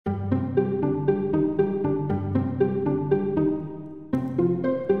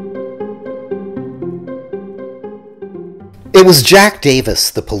It was Jack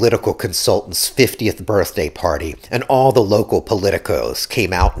Davis, the political consultant's 50th birthday party, and all the local politicos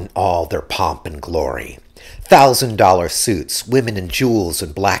came out in all their pomp and glory. $1,000 suits, women in jewels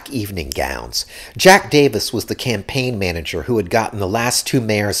and black evening gowns. Jack Davis was the campaign manager who had gotten the last two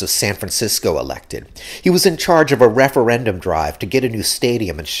mayors of San Francisco elected. He was in charge of a referendum drive to get a new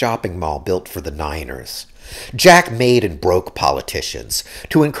stadium and shopping mall built for the Niners. Jack made and broke politicians.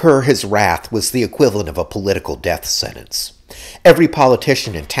 To incur his wrath was the equivalent of a political death sentence. Every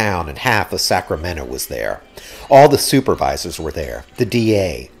politician in town and half of Sacramento was there. All the supervisors were there, the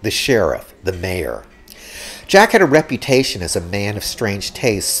DA, the sheriff, the mayor. Jack had a reputation as a man of strange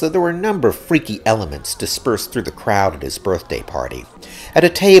tastes, so there were a number of freaky elements dispersed through the crowd at his birthday party. At a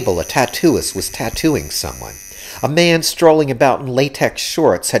table, a tattooist was tattooing someone. A man strolling about in latex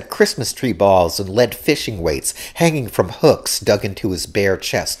shorts had Christmas tree balls and lead fishing weights hanging from hooks dug into his bare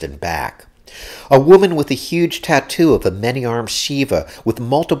chest and back. A woman with a huge tattoo of a many-armed Shiva with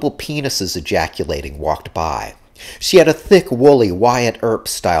multiple penises ejaculating walked by. She had a thick, woolly Wyatt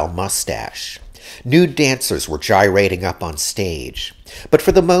Earp-style mustache. Nude dancers were gyrating up on stage, but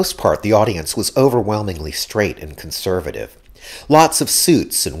for the most part the audience was overwhelmingly straight and conservative. Lots of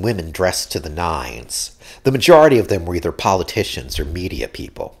suits and women dressed to the nines. The majority of them were either politicians or media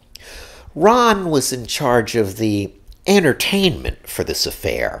people. Ron was in charge of the entertainment for this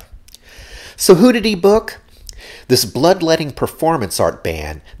affair. So who did he book? This bloodletting performance art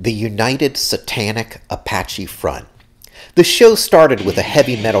band, the United Satanic Apache Front. The show started with a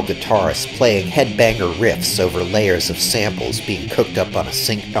heavy metal guitarist playing headbanger riffs over layers of samples being cooked up on a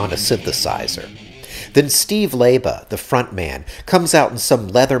synthesizer. Then Steve Leba, the frontman, comes out in some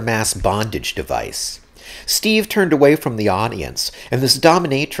leather mask bondage device. Steve turned away from the audience, and this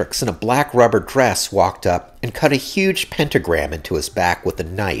dominatrix in a black rubber dress walked up and cut a huge pentagram into his back with a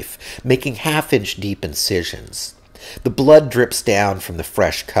knife, making half-inch deep incisions. The blood drips down from the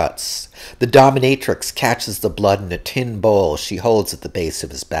fresh cuts. The dominatrix catches the blood in a tin bowl she holds at the base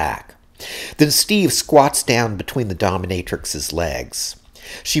of his back. Then Steve squats down between the dominatrix's legs.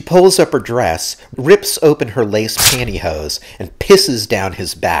 She pulls up her dress, rips open her lace pantyhose, and pisses down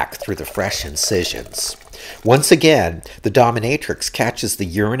his back through the fresh incisions. Once again, the dominatrix catches the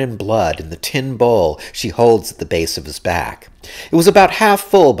urine and blood in the tin bowl she holds at the base of his back. It was about half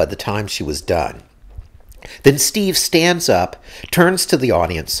full by the time she was done. Then Steve stands up, turns to the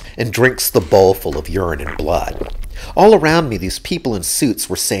audience, and drinks the bowl full of urine and blood. All around me, these people in suits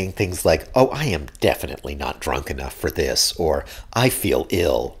were saying things like, "Oh, I am definitely not drunk enough for this," or "I feel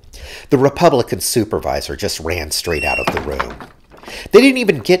ill." The Republican supervisor just ran straight out of the room. They didn't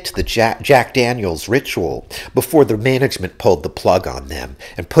even get to the Jack Daniels ritual before the management pulled the plug on them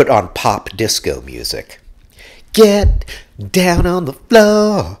and put on pop disco music. Get down on the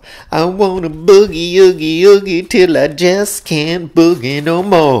floor, I wanna boogie, oogie, oogie, till I just can't boogie no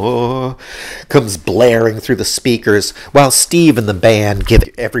more, comes blaring through the speakers while Steve and the band give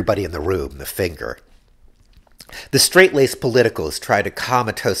everybody in the room the finger. The straight-laced politicos try to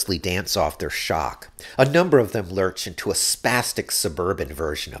comatosely dance off their shock. A number of them lurch into a spastic suburban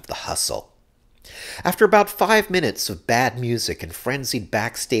version of the hustle. After about 5 minutes of bad music and frenzied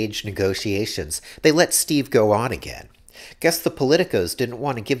backstage negotiations, they let Steve go on again. Guess the politicos didn't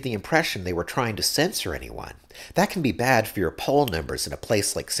want to give the impression they were trying to censor anyone. That can be bad for your poll numbers in a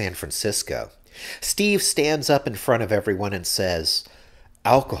place like San Francisco. Steve stands up in front of everyone and says,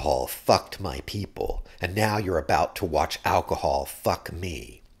 "Alcohol fucked my people, and now you're about to watch alcohol fuck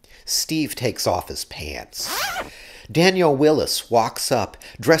me." Steve takes off his pants. Danielle Willis walks up,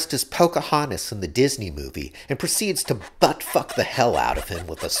 dressed as Pocahontas in the Disney movie, and proceeds to butt-fuck the hell out of him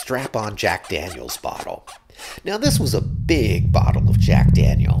with a strap-on Jack Daniels bottle. Now, this was a big bottle of Jack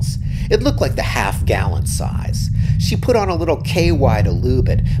Daniels. It looked like the half-gallon size. She put on a little KY to lube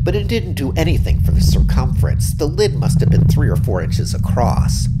it, but it didn't do anything for the circumference. The lid must have been 3 or 4 inches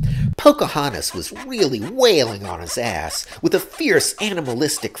across. Pocahontas was really wailing on his ass with a fierce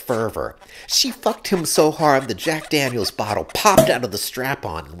animalistic fervor. She fucked him so hard the Jack Daniels bottle popped out of the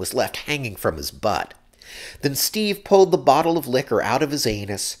strap-on and was left hanging from his butt. Then Steve pulled the bottle of liquor out of his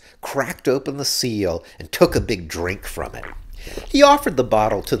anus, cracked open the seal, and took a big drink from it. He offered the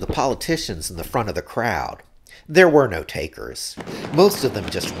bottle to the politicians in the front of the crowd. There were no takers. Most of them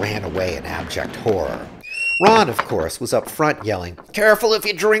just ran away in abject horror. Ron, of course, was up front yelling, "Careful if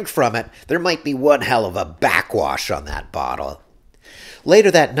you drink from it. There might be one hell of a backwash on that bottle."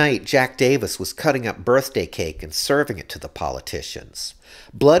 Later that night, Jack Davis was cutting up birthday cake and serving it to the politicians.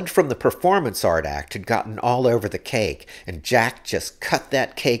 Blood from the performance art act had gotten all over the cake, and Jack just cut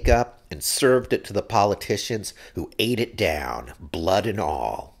that cake up and served it to the politicians, who ate it down, blood and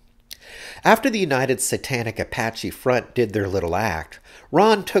all. After the United Satanic Apache Front did their little act,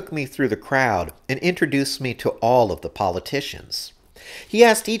 Ron took me through the crowd and introduced me to all of the politicians. He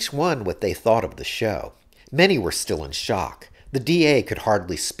asked each one what they thought of the show. Many were still in shock. The DA could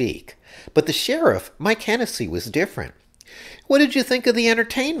hardly speak. But the sheriff, Mike Hennessy, was different. "What did you think of the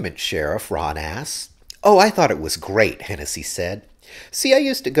entertainment, Sheriff?" Ron asked. "Oh, I thought it was great," Hennessy said. "See, I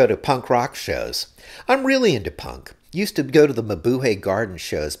used to go to punk rock shows. I'm really into punk. Used to go to the Mabuhay Garden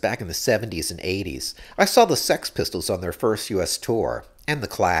shows back in the 70s and 80s. I saw the Sex Pistols on their first U.S. tour, and the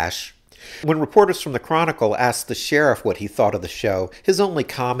Clash." When reporters from the Chronicle asked the sheriff what he thought of the show, his only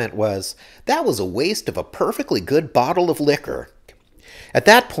comment was, "That was a waste of a perfectly good bottle of liquor." At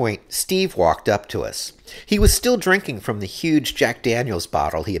that point, Steve walked up to us. He was still drinking from the huge Jack Daniels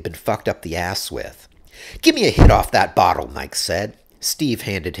bottle he had been fucked up the ass with. "Give me a hit off that bottle," Mike said. Steve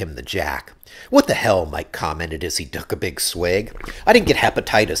handed him the Jack. "What the hell," Mike commented as he took a big swig. "I didn't get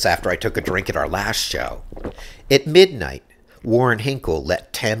hepatitis after I took a drink at our last show." At midnight, Warren Hinkle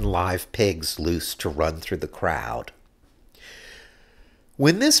let 10 live pigs loose to run through the crowd.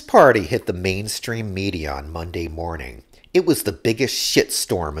 When this party hit the mainstream media on Monday morning, it was the biggest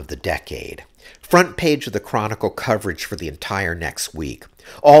shitstorm of the decade. Front page of the Chronicle coverage for the entire next week.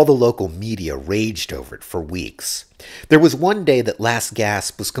 All the local media raged over it for weeks. There was one day that Last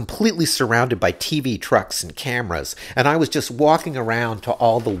Gasp was completely surrounded by TV trucks and cameras, and I was just walking around to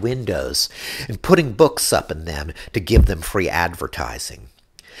all the windows and putting books up in them to give them free advertising.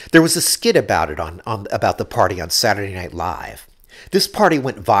 There was a skit about it about the party on Saturday Night Live. This party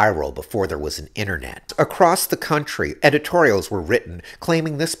went viral before there was an internet. Across the country, editorials were written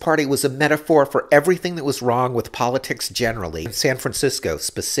claiming this party was a metaphor for everything that was wrong with politics generally, and San Francisco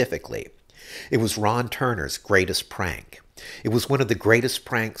specifically. It was Ron Turner's greatest prank. It was one of the greatest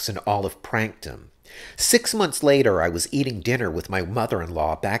pranks in all of prankdom. 6 months later, I was eating dinner with my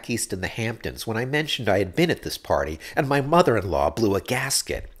mother-in-law back east in the Hamptons when I mentioned I had been at this party, and my mother-in-law blew a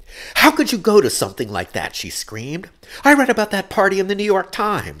gasket. "How could you go to something like that?" she screamed. "I read about that party in the New York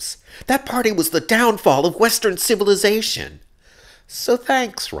Times. That party was the downfall of Western civilization." So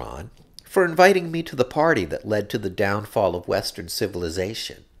thanks, Ron, for inviting me to the party that led to the downfall of Western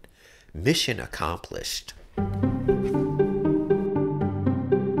civilization. Mission accomplished.